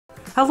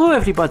Hello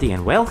everybody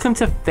and welcome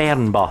to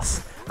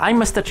Fernbus. I'm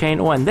Mr.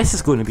 Chento and this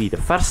is going to be the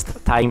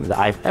first time that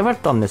I've ever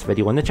done this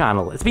video on the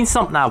channel. It's been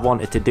something I've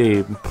wanted to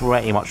do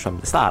pretty much from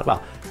the start.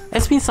 Well,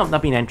 it's been something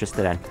I've been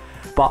interested in.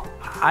 But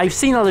I've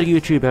seen other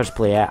YouTubers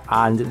play it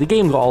and the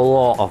game got a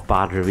lot of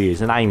bad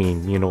reviews, and I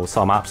mean, you know,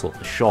 some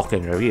absolutely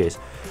shocking reviews.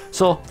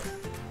 So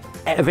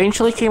it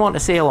eventually came onto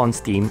sale on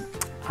Steam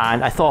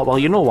and I thought, well,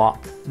 you know what,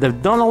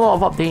 they've done a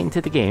lot of updating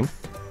to the game,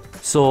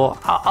 so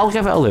I'll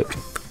give it a look.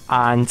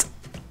 And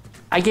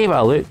I gave it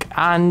a look,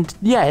 and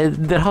yeah,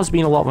 there has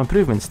been a lot of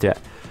improvements to it.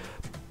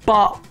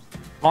 But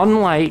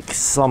unlike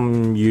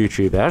some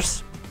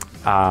YouTubers,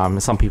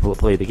 some people that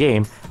play the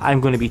game,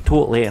 I'm going to be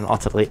totally and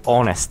utterly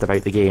honest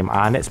about the game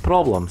and its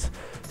problems.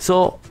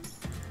 So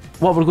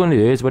what we're going to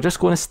do is we're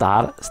just going to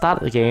start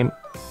the game.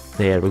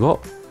 There we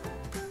go.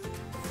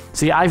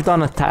 See, I've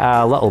done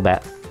a little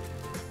bit.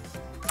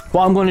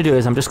 What I'm going to do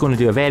is I'm just going to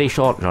do a very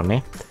short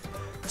journey.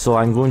 So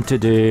I'm going to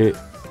do...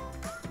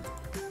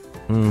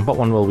 what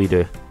one will we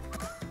do?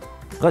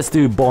 Let's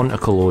do Born to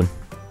Cologne.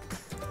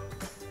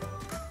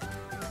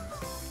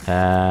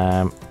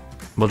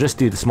 We'll just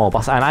do the small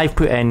bus, and I've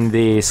put in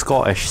the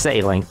Scottish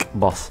CityLink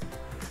bus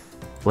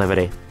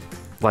livery,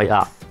 like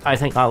that. I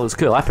think that looks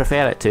cool. I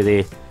prefer it to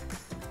the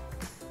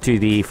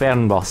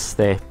Fernbus,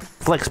 the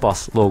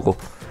Flixbus logo.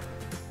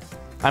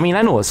 I mean,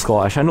 I know it's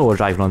Scottish, I know we're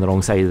driving on the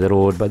wrong side of the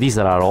road, but these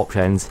are our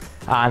options,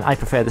 and I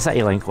prefer the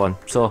CityLink one,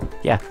 so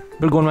yeah,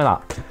 we're going with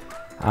that.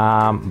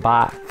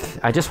 Back.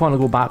 I just want to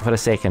go back for a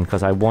second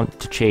because I want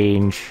to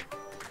change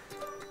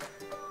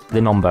the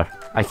number.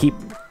 I keep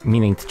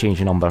meaning to change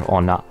the number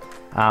on that.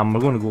 We're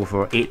going to go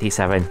for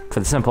 87 for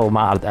the simple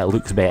matter that it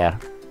looks better.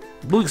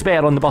 It looks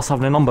better on the bus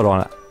having a number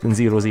on it than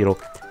 00. 00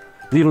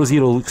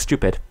 looks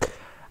stupid.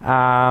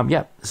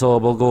 Yeah, so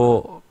we'll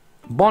go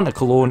Born to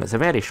Cologne. It's a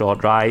very short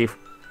drive.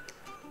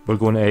 We're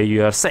going to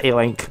your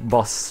CityLink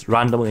bus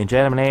randomly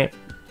generate.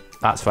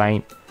 That's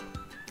fine.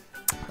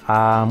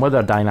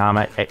 Weather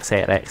dynamic,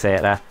 etc,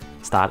 etc.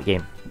 Start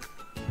game.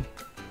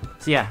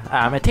 So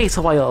yeah, it takes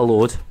a while to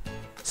load,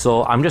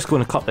 so I'm just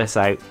going to cut this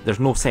out. There's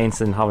no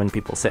sense in having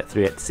people sit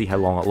through it to see how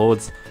long it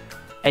loads.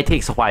 It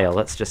takes a while,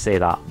 let's just say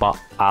that, but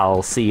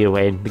I'll see you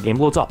when the game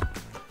loads up.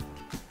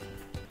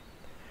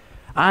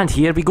 And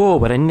here we go,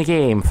 we're in the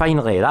game,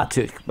 finally. That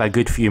took a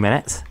good few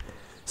minutes.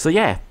 So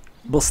yeah,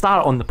 we'll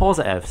start on the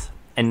positives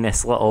in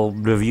this little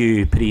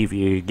review,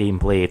 preview,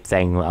 gameplay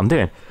thing that I'm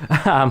doing.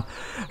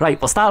 Right,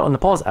 we'll start on the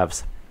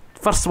positives.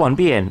 First one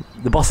being,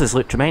 the buses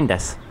look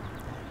tremendous.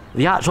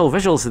 The actual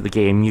visuals of the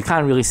game, you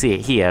can't really see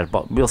it here,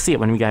 but we'll see it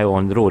when we go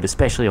on the road,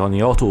 especially on the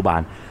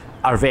Autobahn,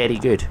 are very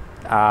good.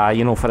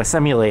 You know, for a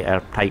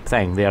simulator type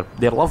thing, they're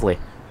lovely.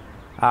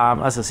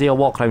 As I say, I'll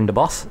walk around the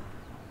bus.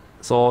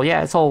 So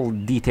yeah, it's all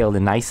detailed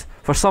and nice.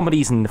 For some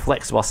reason, the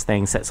Flixbus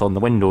thing sits on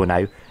the window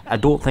now. I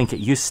don't think it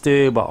used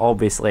to, but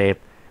obviously,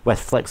 with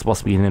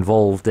Flixbus being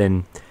involved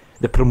in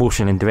the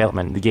promotion and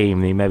development of the game,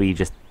 they maybe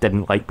just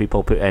didn't like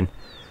people putting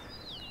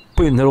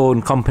their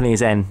own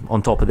companies in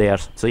on top of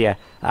theirs. So yeah,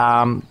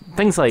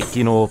 things like,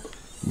 you know,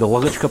 the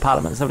luggage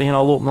compartments and everything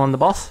all open on the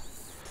bus.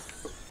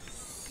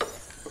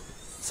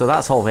 So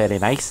that's all very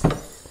nice.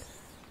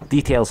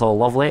 Details all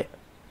lovely.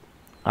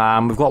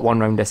 We've got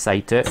one round this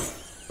side too.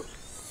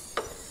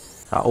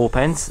 That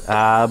opens.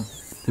 The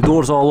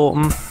doors all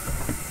open.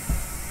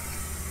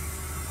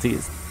 See,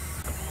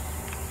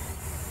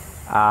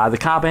 the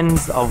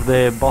cabins of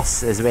the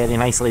bus is very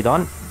nicely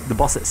done. The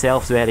bus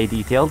itself is very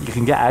detailed. You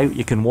can get out,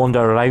 you can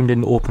wander around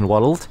in the open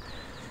world.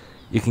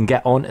 You can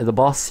get onto the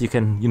bus, you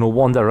can, you know,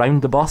 wander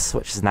around the bus,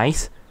 which is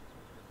nice.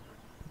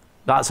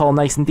 That's all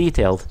nice and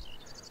detailed.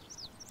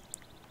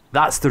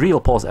 That's the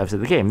real positives of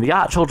the game. The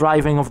actual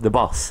driving of the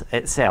bus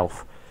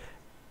itself.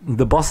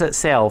 The bus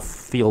itself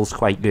feels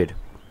quite good.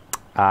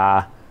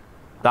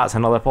 That's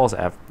another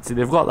positive. See,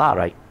 they've got that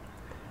right.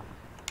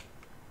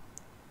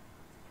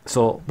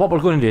 So what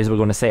we're going to do is we're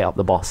going to set up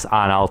the bus,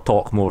 and I'll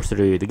talk more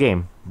through the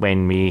game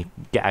when we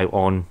get out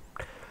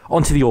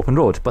onto the open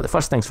road. But the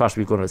first things first,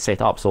 we're going to set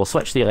up. So we'll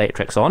switch the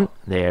electrics on.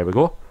 There we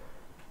go.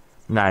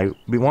 Now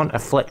we want to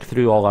flick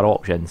through all our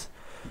options.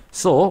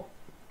 So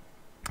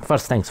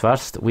first things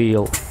first,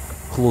 we'll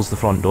close the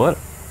front door.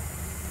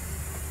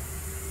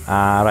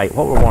 Right,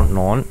 what we're wanting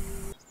on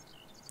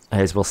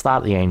is we'll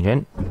start the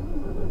engine,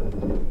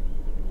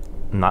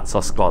 and that's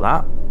us got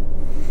that.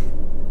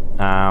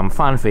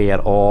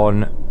 Fanfare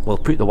on. We'll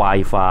put the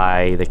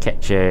Wi-Fi, the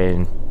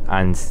kitchen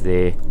and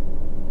the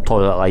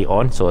toilet light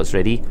on, so it's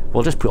ready.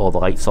 We'll just put all the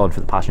lights on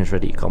for the passengers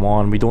ready to come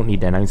on. We don't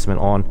need the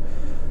announcement on.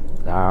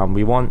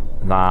 We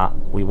want that,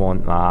 we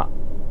want that.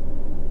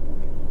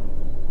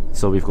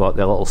 So we've got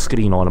the little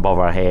screen on above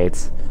our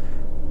heads.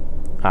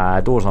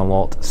 Doors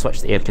unlocked,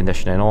 switch the air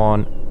conditioning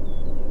on.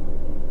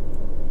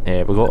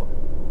 There we go.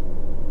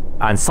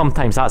 And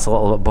sometimes that's a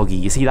little bit buggy.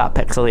 You see that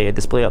pixelated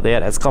display up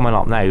there? It's coming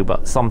up now,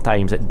 but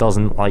sometimes it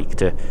doesn't like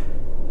to.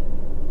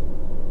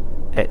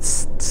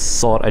 It's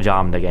sort of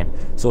jammed again.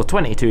 So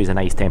 22 is a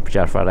nice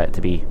temperature for it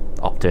to be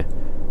up to.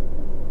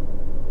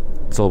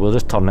 So we'll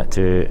just turn it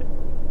to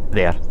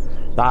there.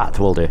 That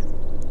will do.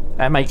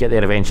 It might get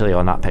there eventually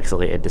on that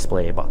pixelated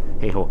display, but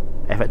hey ho,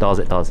 if it does,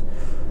 it does.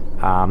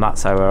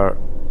 That's our...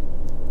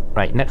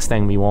 Right, next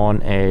thing we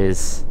want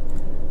is...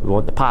 We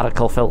want the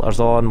particle filters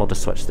on, we'll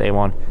just switch them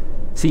on.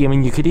 See, I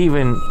mean, you could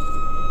even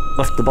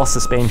lift the bus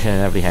suspension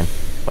and everything,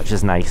 which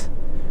is nice.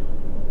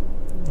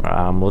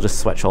 We'll just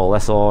switch all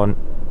this on.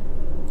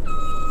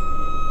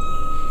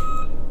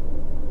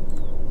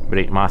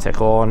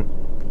 Brake-matic on.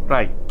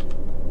 Right.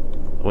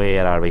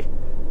 Where are we?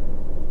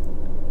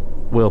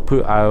 We'll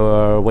put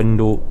our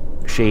window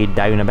shade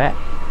down a bit.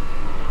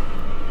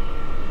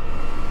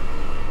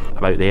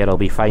 About there, it'll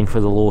be fine for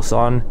the low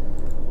sun.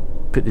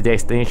 Put the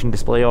destination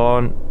display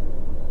on.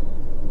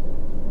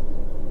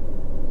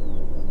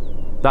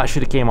 That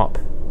should have came up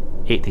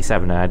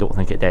 87 and I don't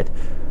think it did.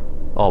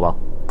 Oh well.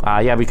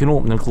 Yeah, we can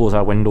open and close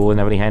our window and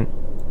everything,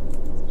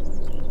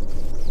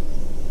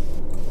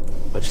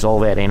 which is all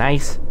very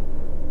nice.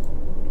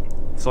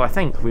 So I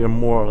think we're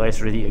more or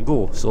less ready to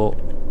go. So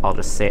I'll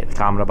just set the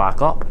camera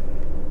back up.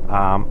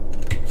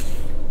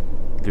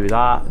 Do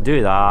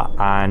that,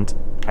 and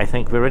I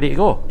think we're ready to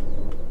go.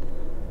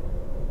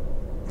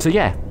 So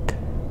yeah,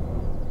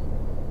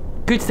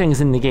 good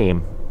things in the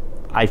game.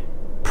 I've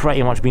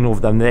pretty much been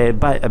over them. The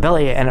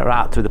ability to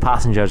interact with the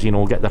passengers, you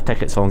know, get their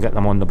tickets on, get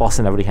them on the bus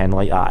and everything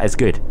like that is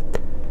good.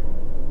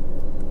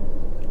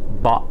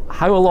 But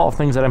how a lot of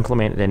things are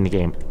implemented in the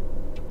game,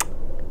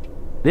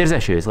 there's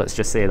issues, let's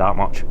just say that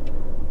much.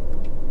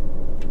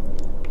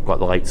 Got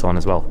the lights on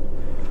as well.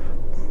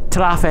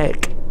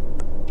 Traffic,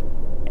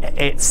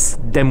 it's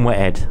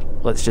dim-witted,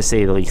 let's just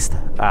say the least.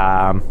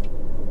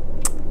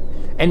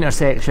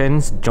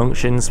 Intersections,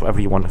 junctions,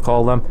 whatever you want to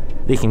call them,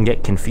 they can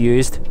get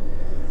confused.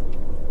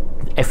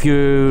 If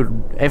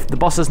the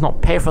bus is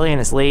not perfectly in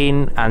its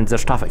lane and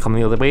there's traffic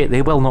coming the other way,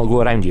 they will not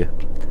go around you.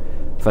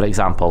 For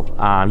example,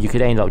 you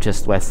could end up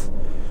just with...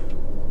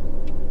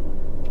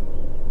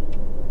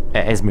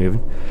 It is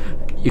moving.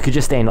 You could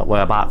just end up with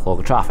a backlog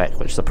of traffic,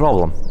 which is a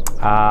problem.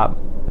 I'm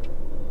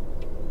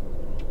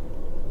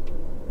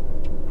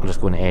just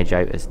going to edge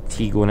out as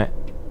T going it.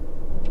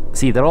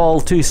 See, they're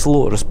all too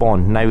slow to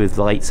respond now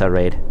the lights are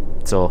red.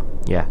 So,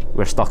 yeah,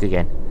 we're stuck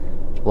again.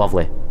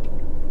 Lovely.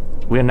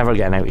 We're never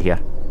getting out of here.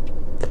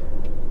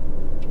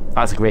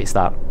 That's a great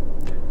start.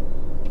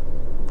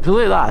 So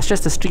look at that, it's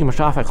just a stream of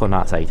traffic on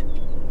that side.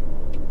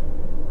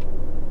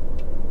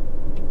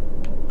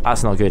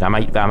 That's not good. I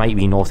might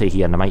be naughty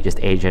here and I might just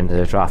edge into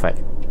the traffic.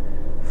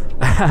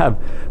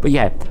 But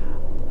yeah,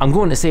 I'm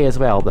going to say as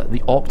well that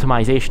the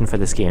optimization for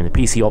this game, the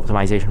PC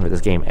optimization for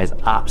this game, is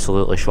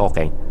absolutely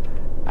shocking.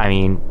 I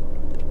mean,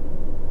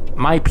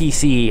 my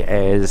PC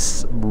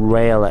is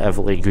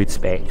relatively good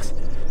specs.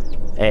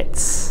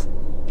 It's,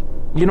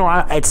 you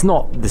know, it's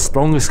not the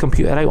strongest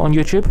computer out on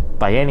YouTube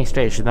by any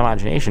stretch of the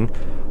imagination,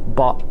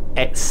 but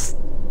it's,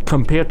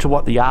 compared to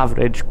what the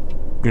average,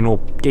 you know,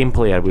 game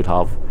player would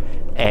have,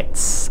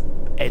 it's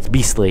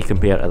beastly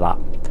compared to that.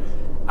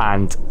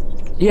 And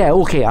yeah,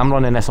 okay, I'm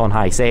running this on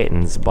high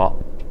settings, but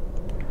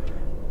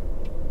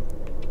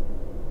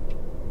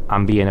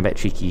I'm being a bit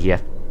cheeky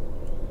here.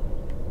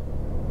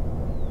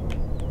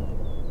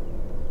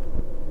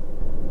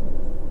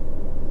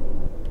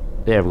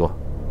 There we go.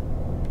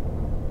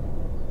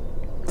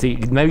 See,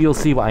 now you'll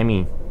see what I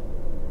mean.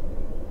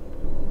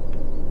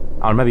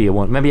 Or maybe you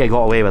won't. Maybe I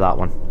got away with that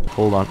one.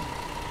 Hold on.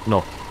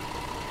 No.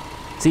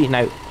 See,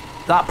 now,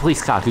 that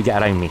police car could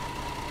get around me.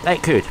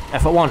 It could.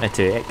 If it wanted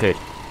to, it could.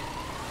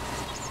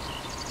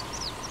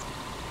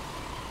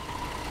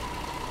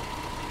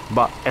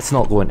 But it's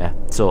not going to.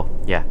 So,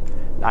 yeah.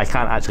 I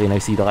can't actually now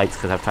see the lights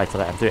because I've tried to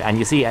let him through. And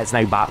you see, it's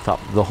now backed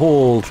up the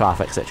whole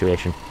traffic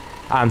situation.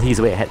 And he's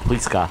away to hit the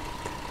police car.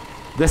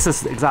 This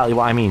is exactly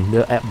what I mean.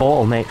 The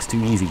bottleneck's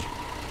too easy.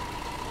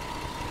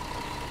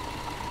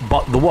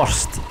 But the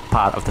worst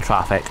part of the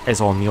traffic is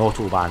on the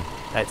autobahn.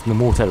 It's the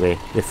motorway,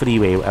 the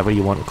freeway, whatever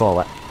you want to call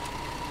it.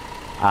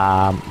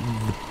 The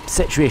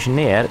situation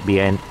there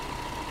being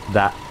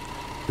that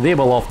they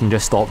will often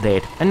just stop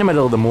dead in the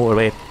middle of the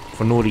motorway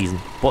for no reason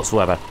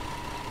whatsoever.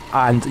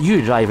 And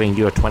you driving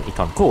your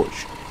 20-ton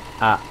coach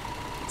at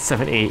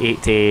 70,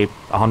 80,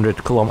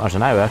 100 kilometres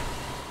an hour,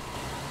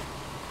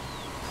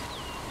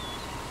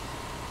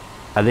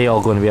 are they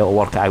all going to be able to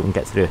work it out and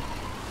get through?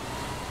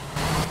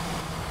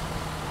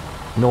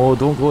 No,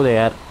 don't go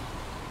there.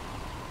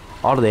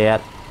 Or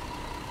there.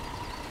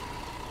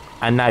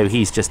 And now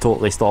he's just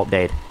totally stopped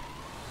dead.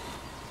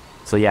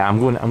 So yeah, I'm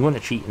going to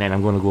cheat and then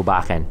I'm going to go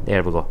back in.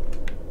 There we go.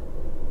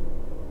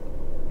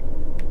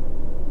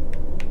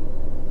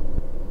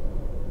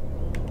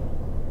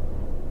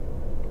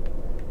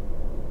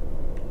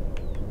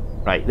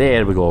 Right,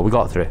 there we go. We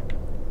got through.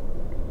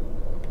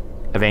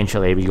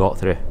 Eventually we got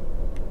through.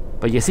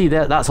 But you see,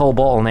 that's all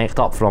bottlenecked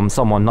up from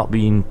someone not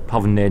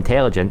having the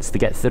intelligence to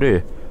get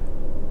through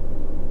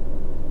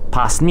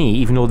past me,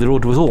 even though the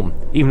road was open,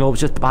 even though it was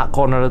just the back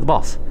corner of the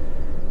bus.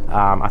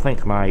 I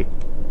think my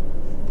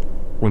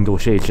window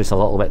shade's just a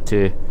little bit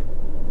too...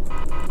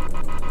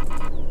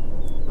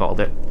 That'll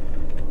do.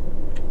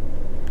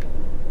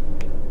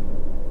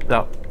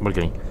 Oh, we're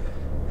green.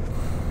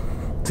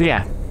 So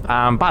yeah,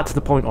 back to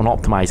the point on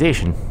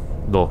optimization,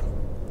 though.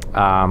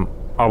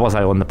 Or was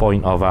I on the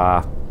point of...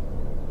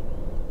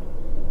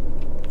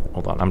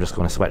 hold on, I'm just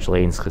going to switch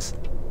lanes, because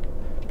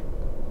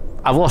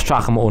I've lost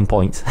track of my own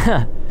points.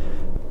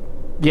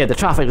 Yeah, the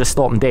traffic just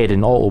stopping dead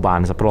in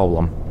Autobahn is a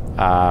problem.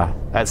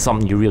 That's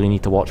something you really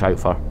need to watch out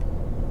for.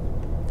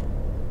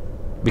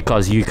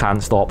 Because you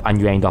can't stop and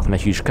you end up in a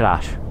huge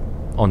crash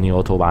on the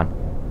Autobahn.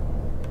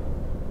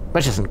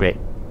 Which isn't great.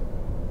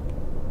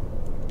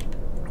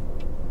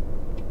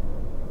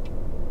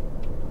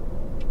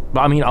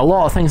 But I mean, a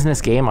lot of things in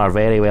this game are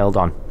very well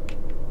done.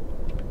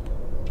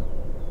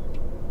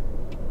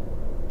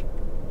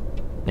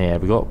 There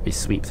we go, we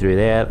sweep through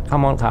there.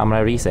 Come on,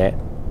 camera, reset.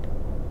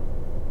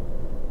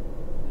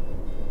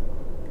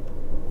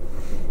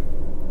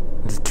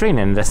 There's a train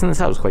in the distance,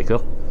 that was quite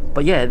cool.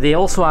 But yeah, they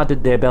also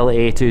added the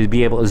ability to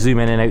be able to zoom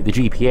in and out the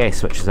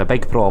GPS, which is a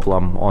big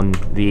problem on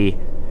the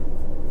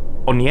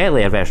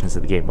earlier versions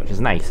of the game, which is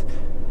nice.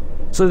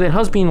 So there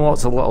has been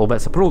lots of little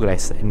bits of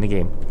progress in the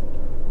game.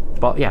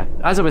 But yeah,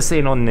 as I was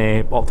saying on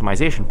the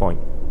optimization point,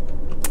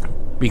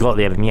 we got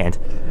there in the end.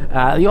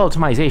 The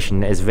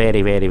optimization is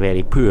very, very,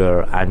 very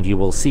poor, and you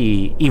will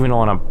see, even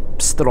on a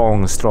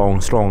strong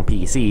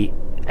PC,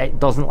 it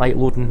doesn't like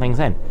loading things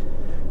in.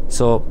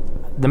 So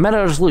the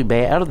mirrors look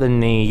better than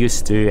they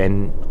used to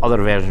in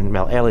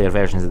earlier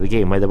versions of the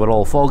game, where they were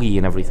all foggy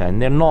and everything.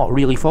 They're not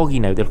really foggy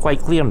now, they're quite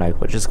clear now,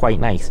 which is quite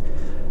nice.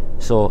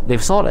 So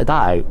they've sorted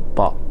that out,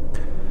 but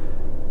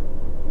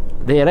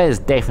there is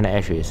definite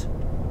issues.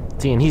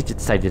 See, and he's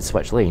decided to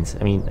switch lanes.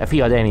 I mean, if he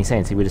had any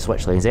sense, he would have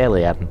switched lanes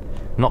earlier and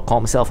not caught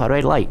himself at a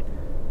red light.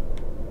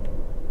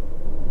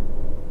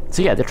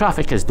 So yeah, the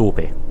traffic is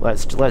dopey.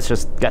 Let's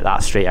just get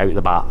that straight out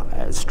the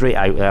bat, straight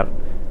out there.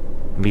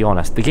 And be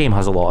honest, the game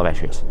has a lot of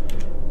issues.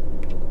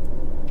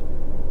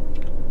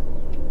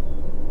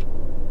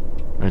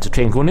 And there's a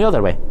train going the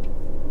other way.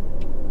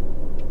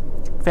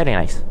 Very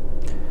nice.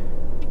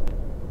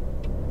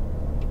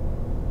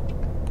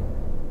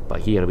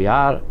 But here we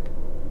are.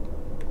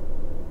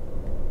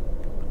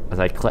 As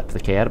I clip the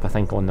curb, I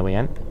think, on the way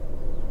in.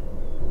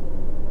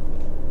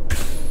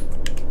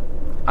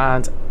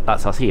 And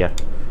that's us here.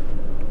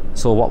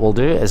 So what we'll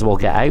do is we'll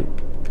get out.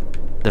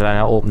 Did I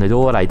not open the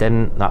door? I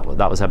didn't. That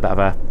was a bit of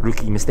a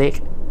rookie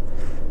mistake.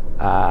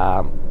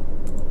 There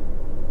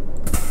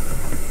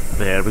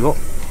we go.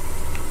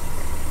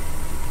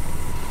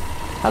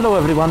 Hello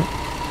everyone.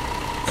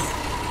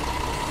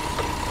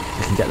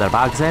 We can get their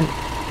bags in.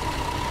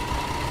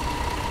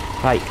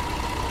 Right.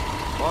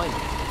 Moin.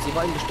 Sie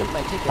wollen bestimmt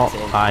mein Ticket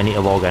sehen. Oh, I need to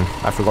log in.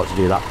 I forgot to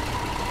do that.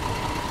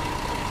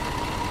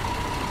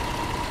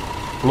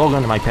 Log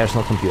into my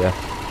personal computer.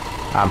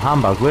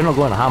 Hamburg. We're not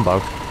going to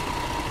Hamburg.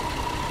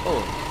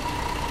 Oh.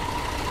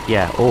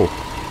 Yeah, oh.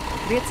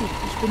 Grüezi,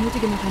 ich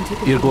benötige noch ein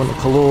Ticket. You're going to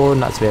Cologne,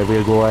 that's where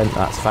we're going,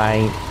 that's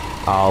fine.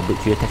 I'll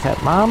book you a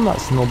ticket, ma'am,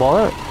 that's no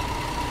bother.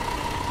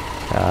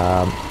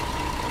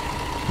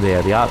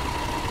 There we are.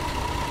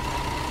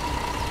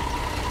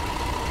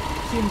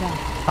 Vielen Dank.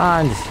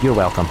 And you're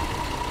welcome.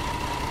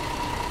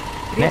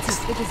 Grüezi,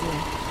 Next. bitte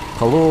sehr.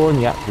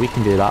 Cologne, yeah, we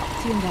can do that.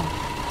 Vielen Dank.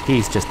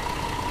 He's just...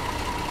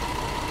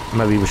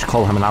 Maybe we should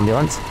call him an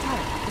ambulance.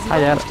 Sie Hi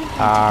wollen there. bestimmt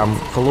ein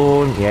Ticket sehen.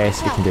 Cologne,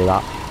 yes, we can do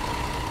that.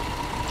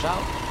 Ciao.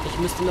 Ich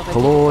müsste noch ein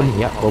Cologne, Ticket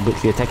yeah, we'll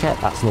book you a ticket,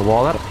 that's no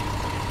bother.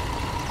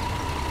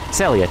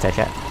 Sell you a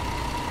ticket.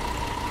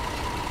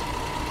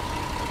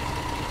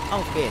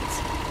 Auf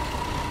geht's.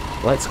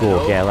 Let's go,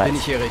 Hallo, yeah, bin ich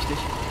let's. hier richtig?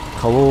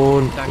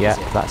 Cologne, Danke yeah,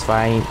 sehr. that's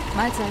fine.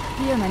 Mahlzeit,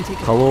 hier mein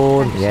Ticket.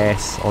 Cologne, Dankeschön.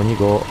 yes, on you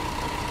go.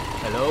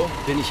 Hallo,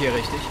 bin ich hier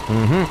richtig?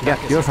 Yeah,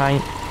 Danke you're sehr.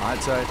 fine.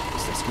 Mahlzeit,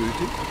 ist das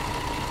gültig?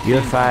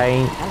 You're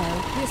fine.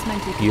 Hallo, hier ist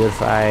mein Ticket. You're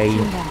fine.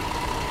 Vielen Dank.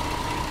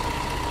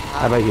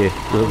 How about you?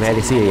 You look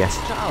very serious.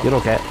 Ciao. You're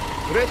okay.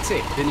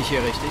 Grüezi, bin ich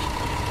hier richtig?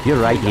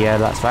 You're right here,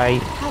 that's fine.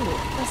 Hallo,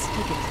 das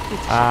Ticket,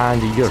 bitte.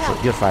 And Ciao.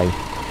 you're fine.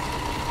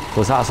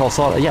 So that's all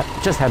sorted. Yeah,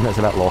 just him that's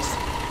a bit lost.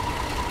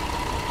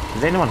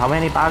 Does anyone have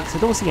any bags? I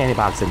don't see any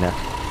bags in there.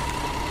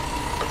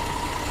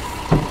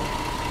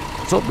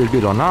 So we're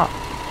good on that.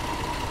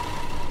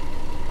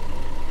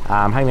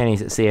 How many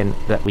is it saying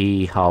that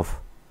we have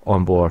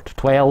on board?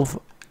 12.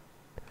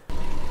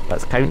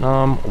 Let's count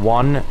them.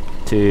 1,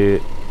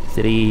 2,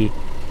 3,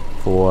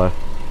 4,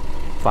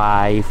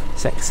 5,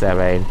 6,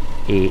 7,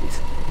 8,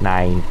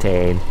 9,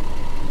 10,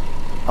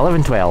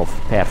 11,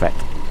 12. Perfect.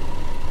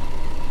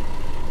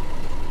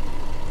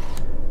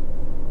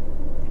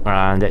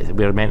 And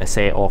we're meant to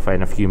set off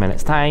in a few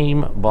minutes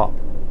time, but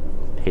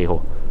hey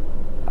ho.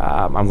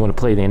 I'm going to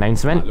play the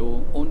announcement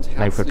Hallo und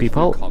now for herzlich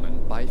people. willkommen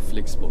bei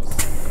Flixbus.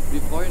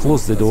 Wir freuen Close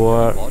uns, the dass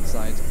door. ihr an Bord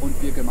seid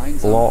und wir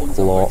gemeinsam Lock,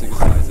 unser lock,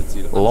 heutiges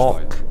Reiseziel lock.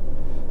 ansteuern.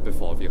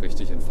 Bevor wir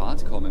richtig in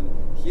Fahrt kommen,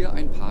 hier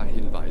ein paar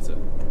Hinweise.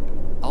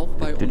 Auch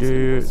bei uns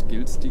im Bus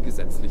gilt die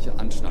gesetzliche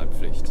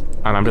Anschnallpflicht.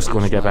 And I'm just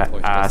going to give it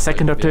Schnallt euch a das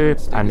second or two,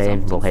 während der and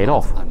then gesamten we'll head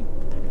off. Fahrt an.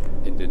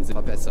 In den Sinn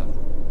verbessern.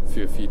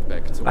 Für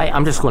Feedback zu Right,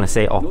 I'm just going to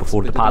set off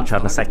before departure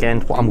in a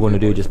second. What I'm going to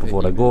do just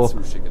before I go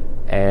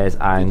is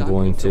I'm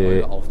going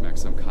to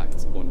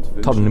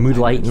turn the mood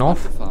lighting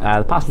off.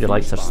 The passenger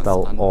lights are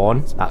still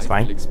on, that's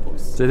fine.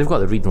 So they've got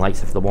the reading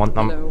lights if they want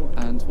them. Hello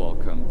and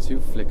welcome to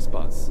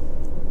Flixbus.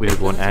 We're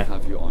going to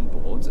have you on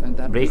board and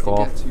that brake we can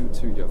off get you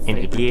to your into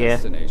favorite gear,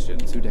 destination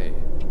today.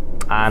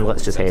 and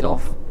let's Before just we head set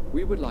off.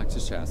 We would like to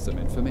share some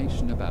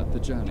information about the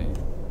journey.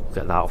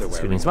 Get that off the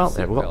screen wearing as well, of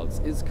there we go.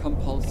 seatbelts is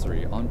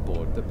compulsory on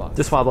board the bus.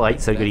 Just while the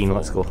lights are green, Therefore,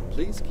 let's go.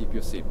 Please keep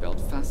your seatbelt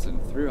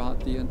fastened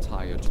throughout the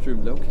entire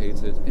room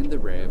located in the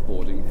rear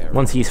boarding area.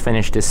 Once he's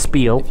finished his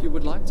spiel, If you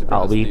would like to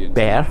that'll browse be the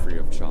interior better. free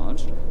of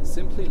charge,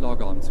 simply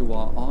log on to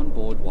our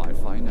onboard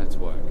Wi-Fi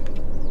network.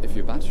 If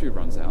your battery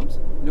runs out,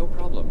 no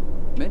problem.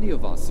 Many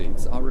of our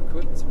seats are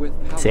equipped with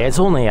power. See, it's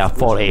only a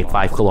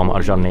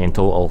 45-kilometre journey in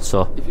total,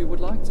 so If you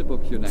would like to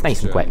book your next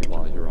nice and journey quick.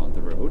 while you're on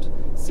the road,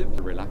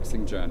 simply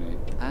relaxing journey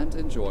and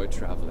enjoy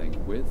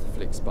traveling with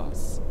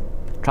Flixbus.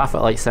 Traffic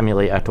Light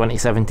Simulator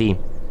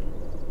 2017.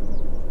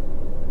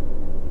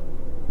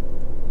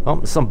 Oh,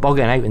 there's some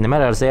bugging out in the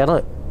mirrors there,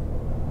 look.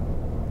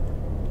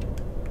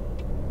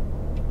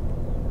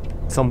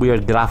 Some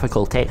weird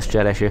graphical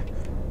texture issue.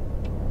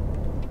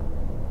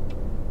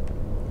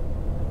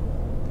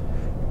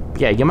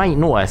 Yeah, you might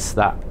notice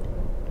that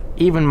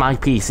even my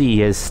PC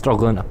is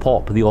struggling to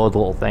pop the odd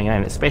little thing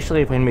in,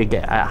 especially when we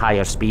get at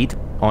higher speed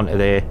onto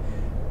the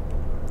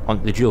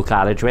dual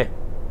carriageway.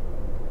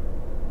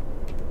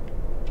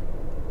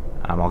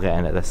 I'll get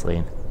in at this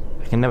lane.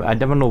 I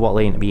never know what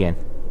lane to be in.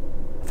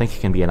 I think it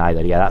can be in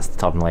either. Yeah, that's the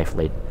turn left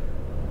lane.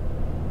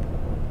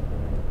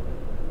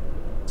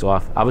 So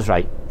I was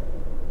right.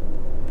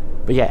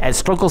 But yeah, it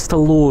struggles to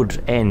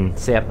load in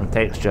certain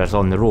textures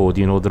on the road,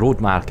 you know, the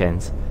road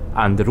markings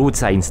and the road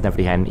signs and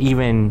everything.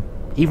 Even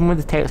with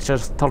the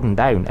textures turned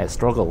down, it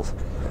struggles.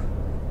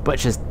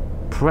 Which is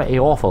pretty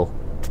awful,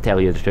 to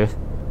tell you the truth.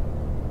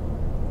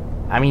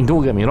 I mean,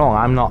 don't get me wrong,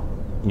 I'm not,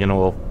 you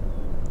know,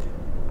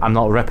 I'm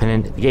not ripping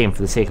into the game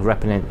for the sake of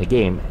ripping into the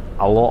game.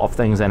 A lot of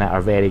things in it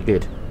are very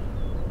good.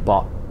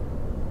 But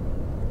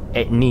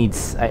it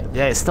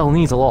still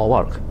needs a lot of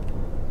work.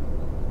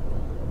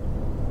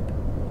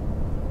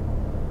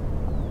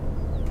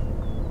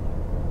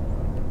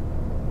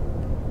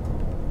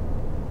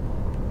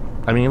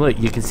 I mean, look,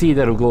 you can see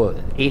there will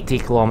go 80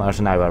 kilometers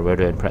an hour we're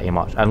doing pretty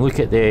much. And look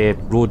at the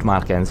road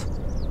markings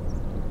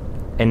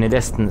in the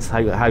distance,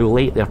 how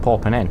late they're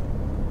popping in.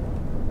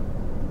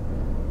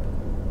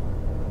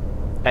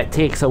 It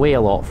takes away a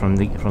lot from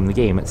the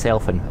game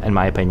itself, in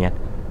my opinion.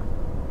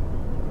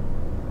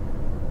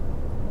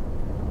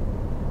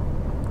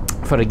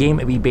 For a game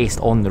to be based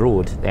on the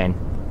road, then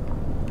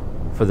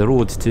for the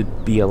road to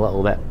be a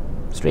little bit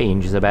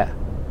strange is a bit,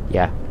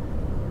 yeah.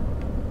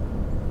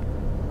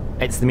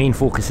 It's the main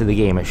focus of the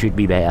game, it should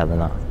be better than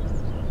that.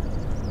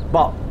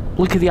 But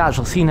look at the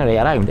actual scenery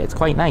around, it's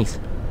quite nice.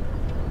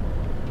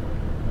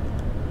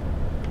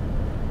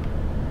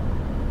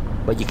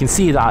 But you can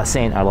see that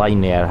centre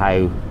line there,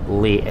 how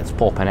late it's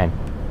popping in.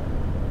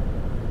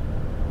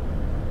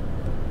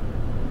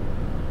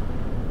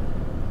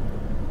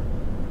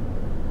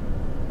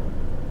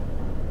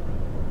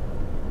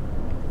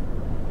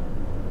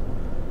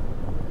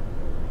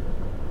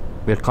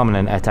 We're coming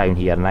into a town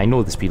here, and I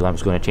know the speed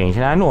limit's going to change,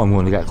 and I know I'm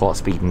going to get caught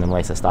speeding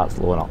unless it starts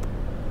slowing up.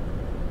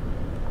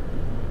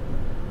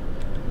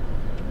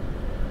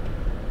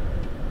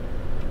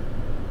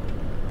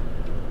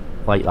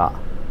 Like that.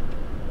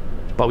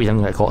 But we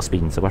didn't get caught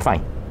speeding, so we're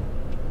fine.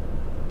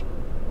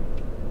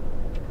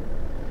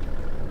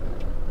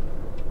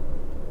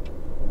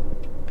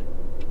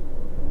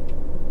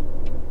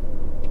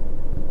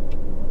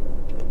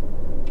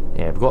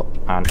 There we go,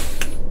 and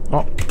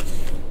oh.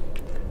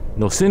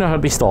 No sooner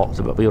had we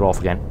stopped, but we were off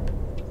again.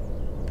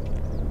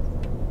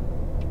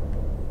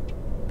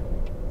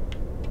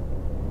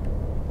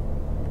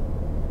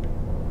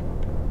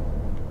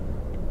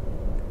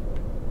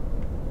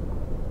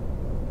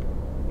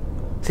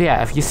 So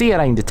yeah, if you see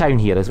around the town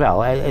here as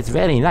well, it's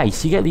very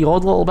nice. You get the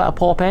odd little bit of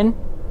pop in.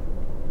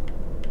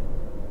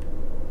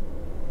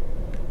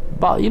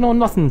 But, you know,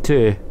 nothing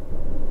too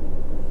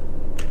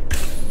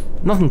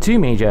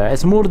major.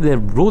 It's more the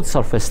road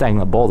surface thing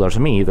that bothers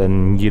me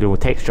than, you know,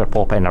 texture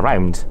popping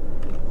around,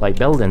 like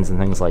buildings and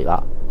things like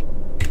that.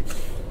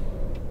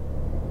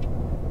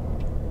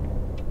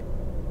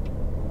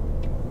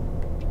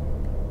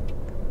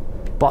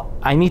 But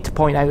I need to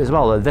point out as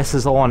well that this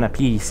is on a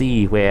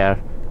PC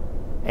where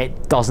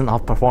it doesn't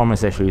have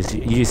performance issues.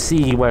 You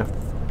see where...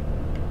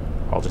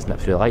 I'll just nip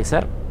through the lights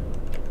there.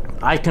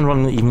 I can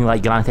run even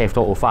like Grand Theft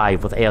Auto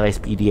 5 with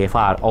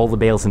LSPDFR, all the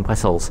bells and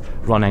whistles,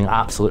 running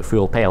absolute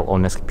full pelt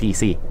on this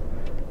PC.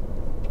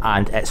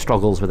 And it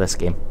struggles with this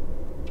game.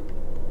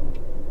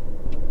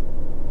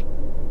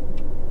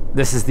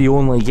 This is the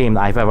only game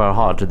that I've ever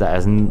heard that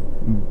has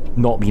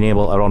not been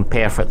able to run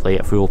perfectly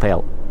at full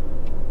pelt.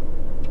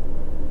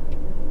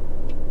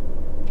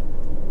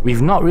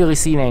 We've not really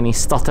seen any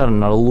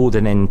stuttering or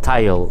loading in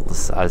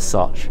tiles as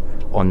such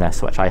on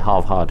this, which I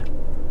have had.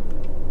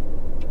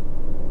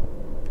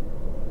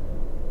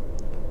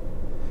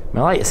 I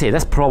mean, like I say,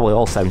 this probably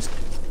all sounds...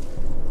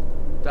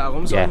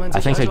 Darum soll Yeah, man I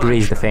sich think I also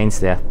grazed the anschauen. fence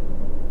there.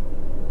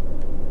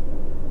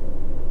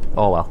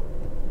 Oh well.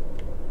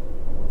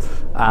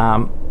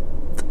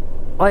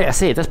 Like I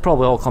say, this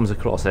probably all comes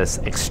across as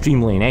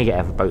extremely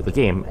negative about the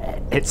game.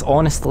 It's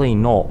honestly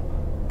not,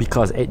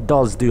 because it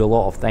does do a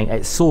lot of things.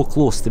 It's so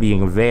close to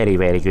being a very,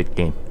 very good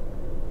game.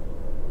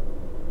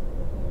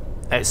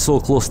 It's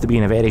so close to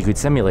being a very good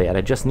simulator.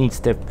 It just needs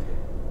to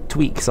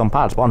tweak some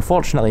parts, but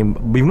unfortunately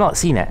we've not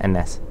seen it in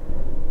this.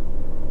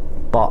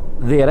 But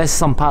there is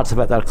some parts of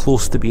it that are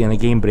close to being a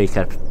game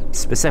breaker,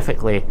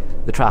 specifically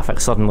the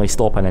traffic suddenly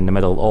stopping in the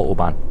middle of the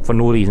autobahn for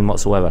no reason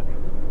whatsoever.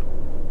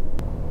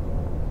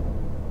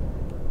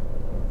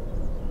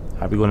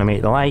 Are we going to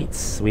make the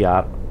lights? We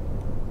are.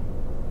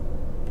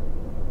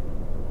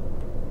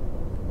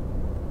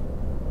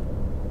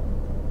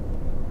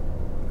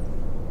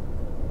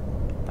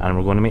 And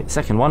we're going to make the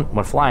second one.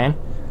 We're flying.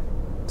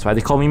 That's why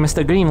they call me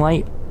Mr. Green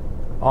Light.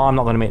 Oh, I'm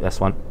not going to make this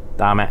one.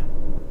 Damn it.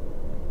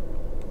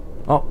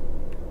 Oh,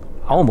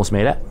 I almost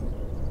made it.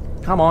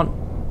 Come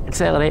on,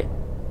 accelerate.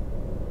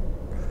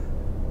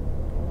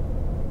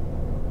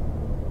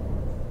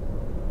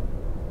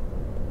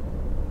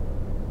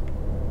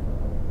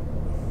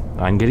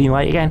 And green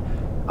light again.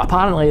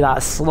 Apparently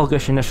that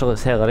sluggish initial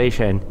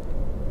acceleration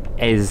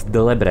is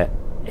deliberate.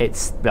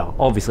 It's, well,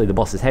 obviously the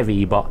bus is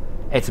heavy, but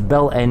it's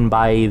built in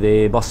by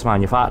the bus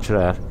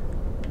manufacturer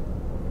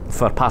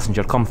for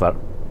passenger comfort.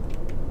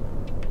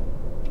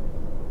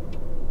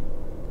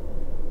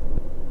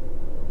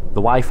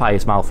 The Wi-Fi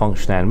is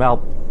malfunctioning. Well,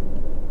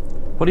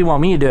 what do you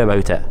want me to do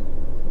about it?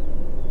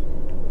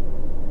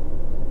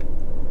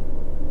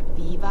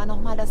 Wie war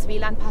nochmal das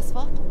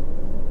WLAN-Passwort?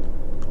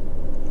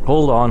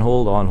 Hold on.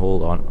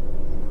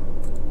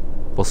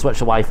 We'll switch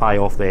the Wi-Fi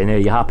off then. Are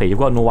you happy? You've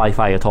got no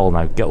Wi-Fi at all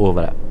now. Get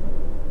over it.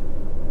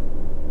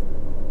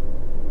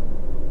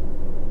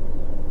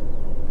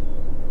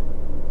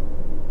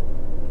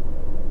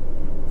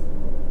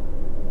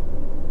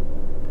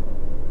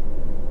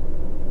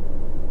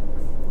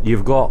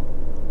 You've got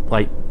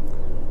like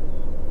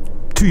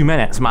 2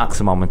 minutes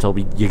maximum until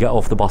you get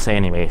off the bus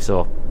anyway,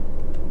 so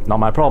not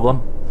my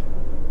problem.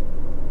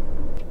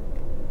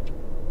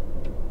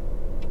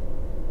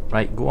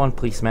 Right, go on,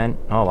 policeman.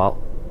 Oh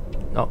well.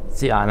 Oh,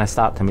 see that, and I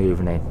start to move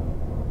and then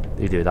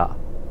you do that.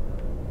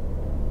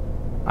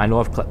 I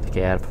know I've clipped the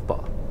curve, but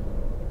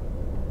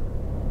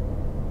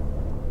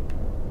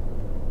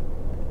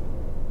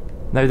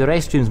now the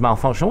restroom's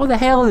malfunctioning. What the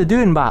hell are they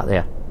doing back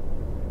there?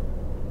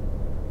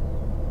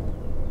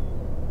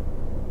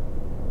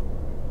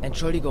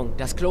 Entschuldigung,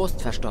 das Klo ist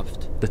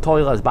verstopft. The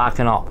toilet is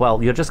backing up.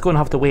 Well, you're just going to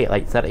have to wait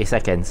like 30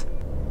 seconds.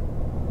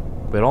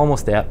 We're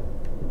almost there.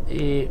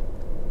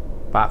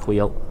 Back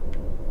wheel.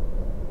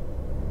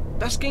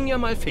 Das ging ja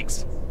mal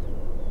fix.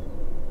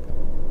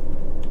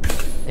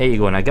 There you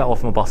go, now get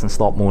off my bus and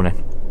stop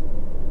moaning.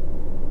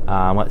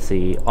 Let's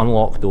see.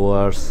 Unlock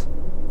doors.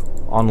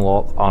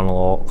 Unlock.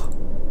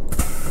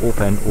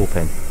 Open.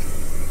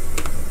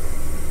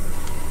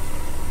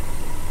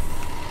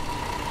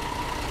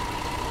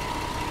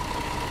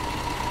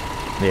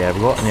 There we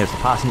go, and there's the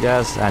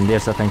passengers, and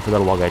there's the thing for their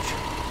luggage.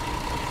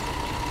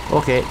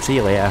 Okay, see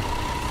you later.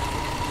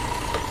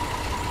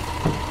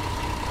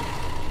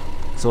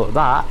 So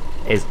that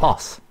is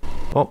us.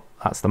 Oh,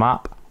 that's the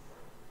map.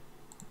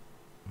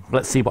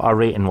 Let's see what our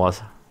rating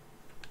was.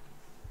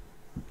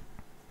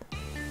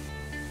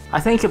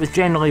 I think it was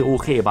generally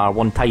okay, bar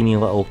one tiny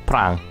little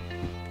prank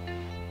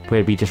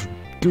where we just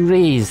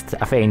grazed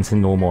a fence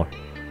and no more.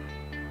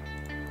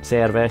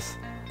 Service.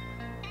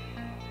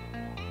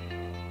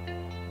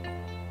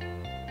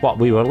 What,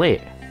 we were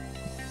late?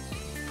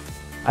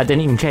 I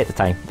didn't even check the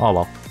time. Oh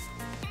well.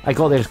 I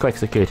got there as quick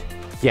as I could.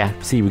 Yeah,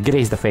 see, we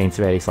grazed the fence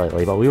very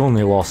slightly, but we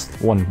only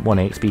lost one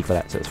XP for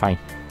it, so it's fine.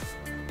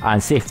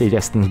 And safety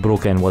distance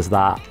broken was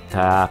that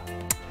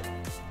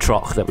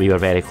truck that we were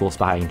very close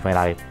behind when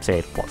I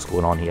said, what's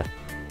going on here?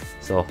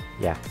 So,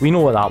 yeah, we know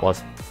what that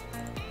was.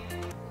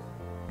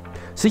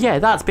 So yeah,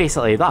 that's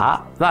basically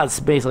that. That's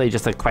basically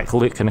just a quick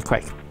look and a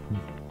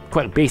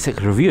quick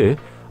basic review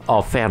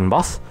of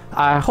Fernbus.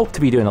 I hope to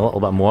be doing a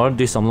little bit more,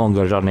 do some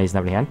longer journeys and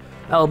everything.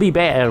 It'll be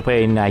better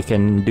when I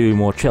can do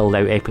more chilled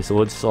out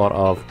episodes, sort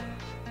of,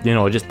 you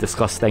know, just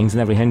discuss things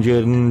and everything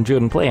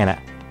during playing it.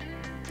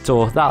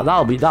 So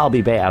that'll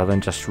be better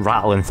than just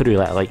rattling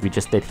through it like we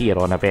just did here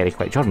on a very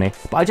quick journey.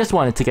 But I just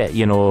wanted to get,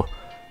 you know,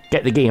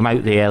 get the game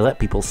out there, let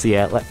people see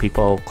it, let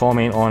people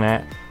comment on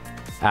it,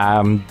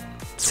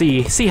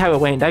 see how it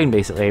went down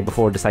basically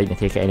before deciding to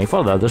take it any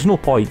further. There's no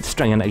point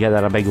stringing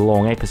together a big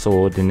long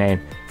episode and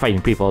then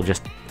finding people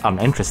just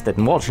aren't interested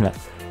in watching it.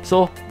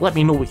 So let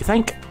me know what you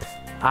think,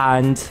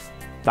 and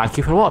thank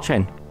you for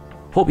watching.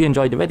 Hope you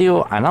enjoyed the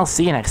video, and I'll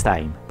see you next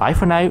time. Bye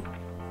for now.